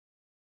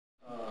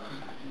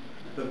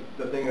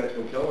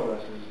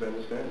spend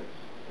the spendings.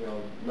 You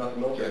know, not the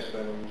military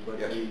spendings, but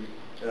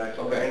and I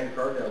told Andrew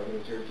Cardell when he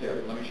was here too. Yeah,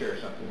 let me share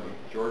something.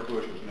 George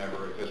Bush was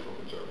never a fiscal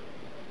conservative.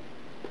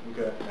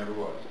 Okay. Never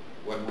was.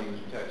 Wasn't when he was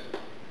in Texas.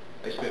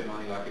 They spent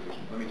money like it was.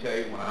 Let me tell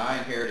you, when I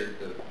inherited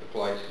the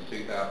place in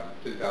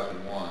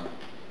 2001,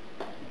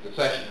 the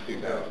session of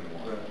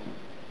 2001, Right.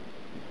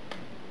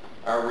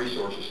 our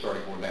resources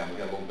started going down. We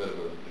had a little bit of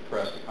a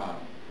depressed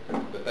economy.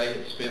 But they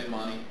had spent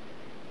money.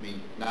 I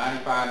mean,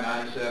 95,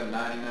 97,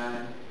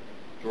 99,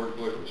 George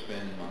Bush was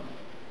spending money.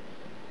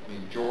 I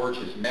mean, George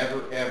has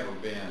never, ever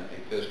been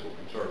a fiscal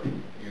conservative.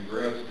 You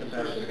agree?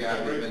 There's a guy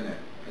who's been there.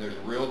 And there's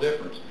a real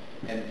difference.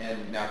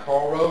 And now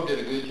Karl Rove did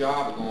a good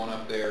job of going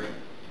up there,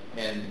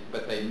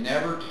 but they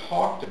never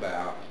talked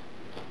about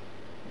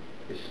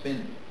his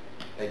spending.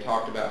 They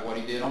talked about what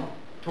he did on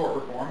tort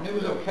reform, and it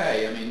was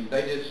okay. I mean,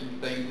 they did some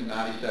things in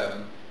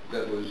 '97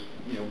 that was,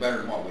 you know, better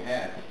than what we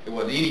had. It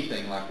wasn't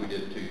anything like we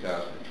did in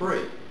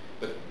 2003.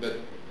 But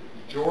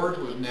George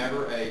was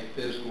never a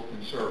fiscal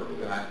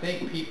conservative, and I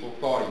think people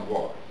thought he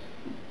was.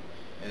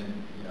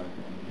 And, you know,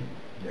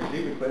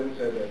 Even Clinton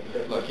said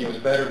that. look, he was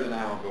better than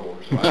Al Gore.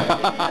 So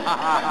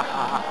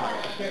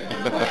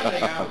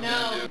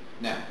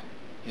Now,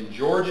 in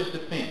George's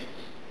defense,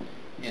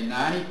 in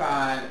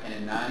 '95 and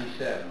in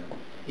 '97,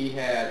 he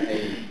had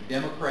a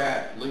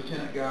Democrat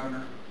lieutenant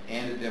governor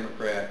and a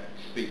Democrat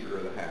Speaker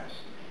of the House.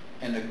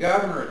 And the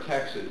governor of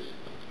Texas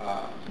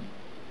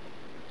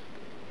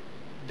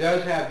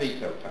does have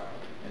veto power.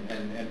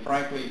 And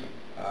frankly,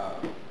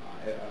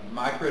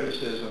 my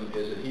criticism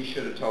is that he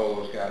should have told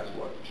those guys,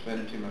 look, you're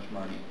spending too much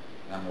money,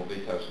 and I'm going to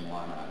veto some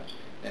line items.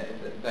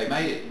 They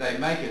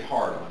make it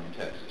hard on him in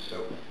Texas.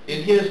 So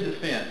in his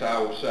defense, I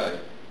will say,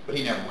 but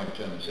he never went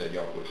to him and said,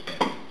 y'all quit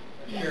spending.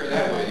 Share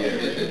that with you.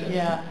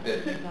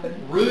 That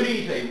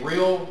Rudy's a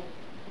real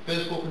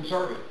fiscal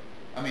conservative.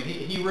 I mean,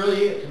 he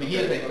really is. I mean, he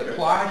is a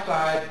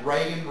supply-side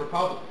Reagan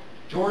Republican.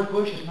 George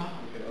Bush is not,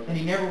 and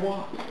he never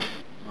was.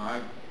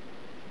 My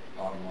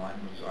bottom line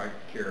was I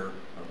care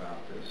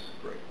about this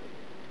greatly.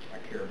 I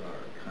care about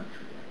our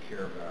country. I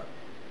care about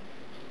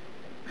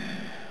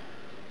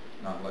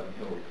not letting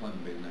Hillary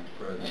Clinton be the next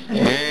president.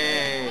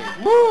 Hey!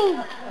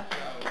 Woo!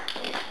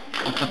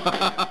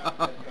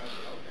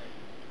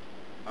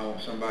 I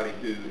want somebody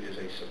who is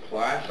a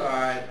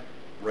supply-side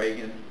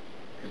Reagan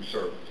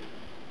conservative,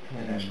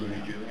 and that's Rudy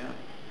Giuliani.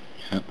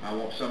 I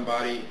want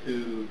somebody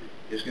who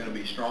is going to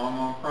be strong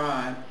on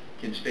crime,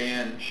 can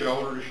stand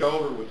shoulder to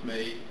shoulder with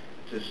me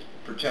to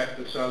protect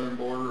the southern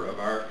border of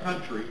our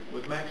country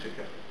with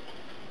Mexico.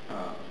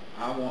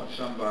 I want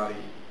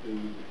somebody who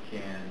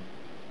can,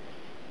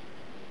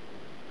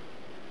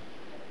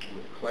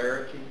 with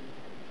clarity,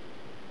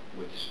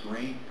 with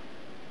strength,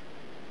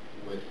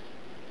 with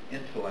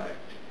intellect,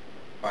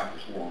 fight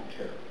this war on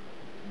terror.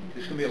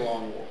 It's going to be a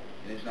long war,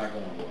 and it's not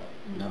going away.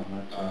 No,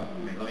 not I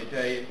mean, let me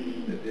tell you,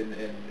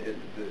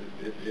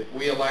 if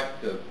we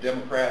elect the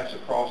Democrats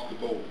across the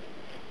board,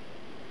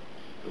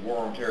 the war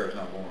on terror is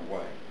not going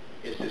away.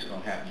 It's just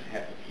going to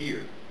happen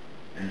here.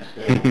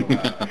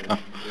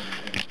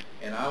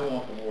 And I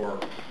want the war,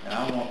 and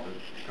I want the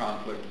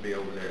conflict to be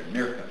over there in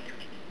their country.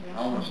 I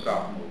want to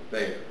stop them over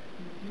there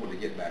before they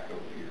get back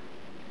over here.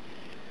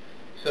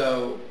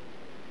 So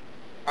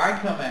I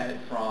come at it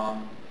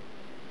from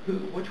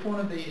which one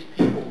of these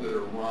people that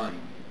are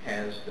running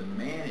has the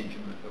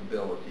management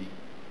ability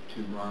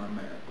to run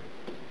America?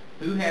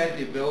 Who has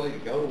the ability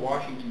to go to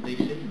Washington,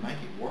 D.C. and make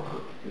it work?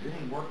 Because it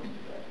ain't working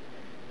today.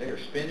 They are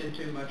spending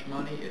too much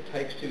money, it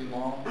takes too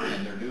long,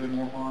 and they're doing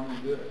more harm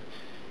than good.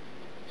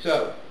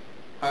 So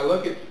I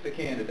look at the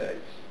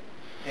candidates,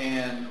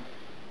 and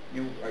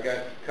I got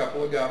a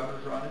couple of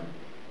governors running,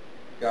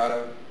 got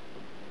a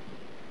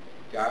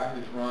guy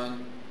who's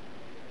run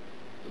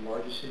the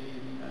largest city in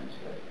the United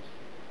States.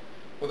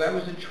 Well, that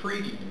was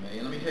intriguing to me,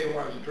 and let me tell you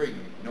why it was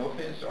intriguing. No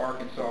offense to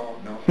Arkansas,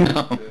 no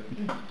offense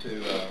to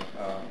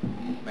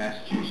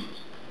Massachusetts.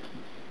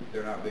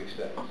 They're not big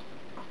states.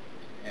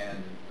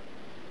 And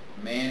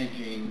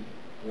managing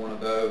one of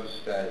those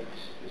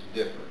states is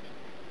different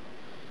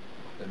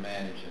than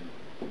managing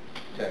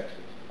Texas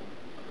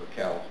or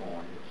California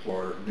or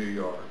Florida or New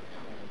York.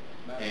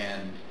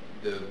 And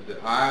the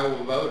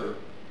Iowa voter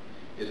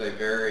is a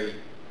very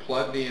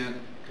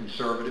plugged-in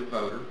conservative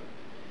voter,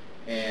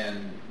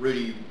 and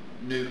Rudy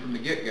knew from the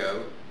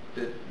get-go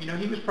that, you know,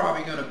 he was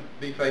probably going to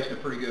be facing a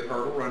pretty good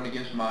hurdle running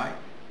against Mike,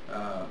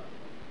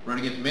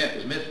 running against Mitt,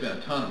 because Mitt spent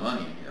a ton of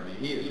money in here. I mean,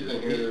 he's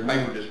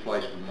paper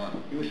displaced with money.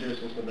 He was here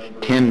since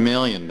November. $10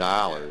 million.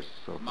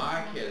 So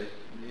Mike has,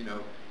 you know,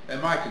 and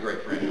Mike's a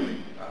great friend to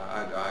me.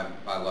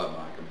 I love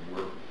Mike. I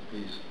mean,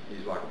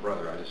 he's like a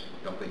brother. I just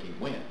don't think he'd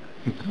win.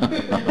 The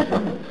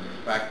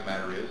fact of the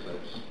matter is,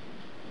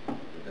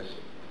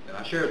 and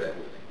I shared that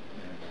with him.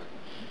 And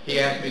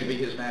he asked me to be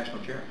his national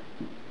chairman.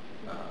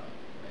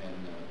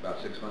 About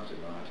 6 months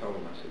ago, and I told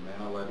him, I said, man,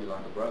 I love you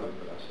like a brother,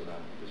 but I said,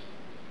 just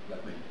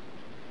let me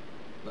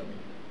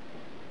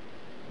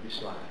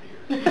slide here.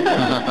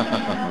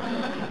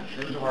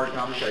 It was a hard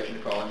conversation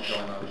to call him and tell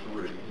him I was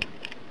Rudy.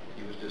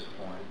 He was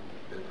disappointed,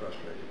 a bit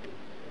frustrated.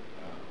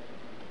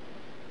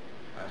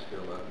 I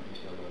still love him.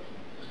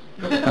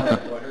 What I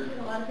heard. Did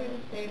a lot of people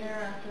stay there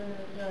after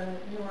the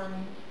New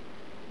Orleans?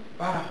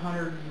 About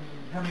 100,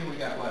 how many we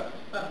got left?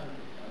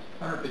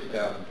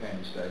 150,000 came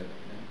and stayed.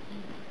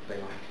 They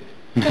liked it.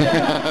 You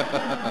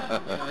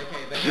know, they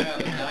came out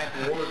of the Ninth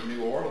Ward of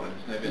New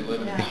Orleans, and they've been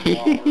living in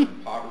squalor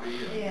and poverty,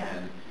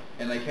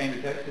 and they came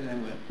to Texas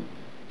and went,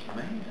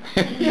 man,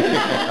 I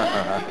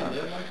can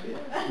live like this.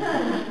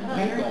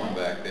 I ain't going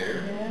back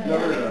there.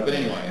 No. But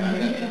anyway,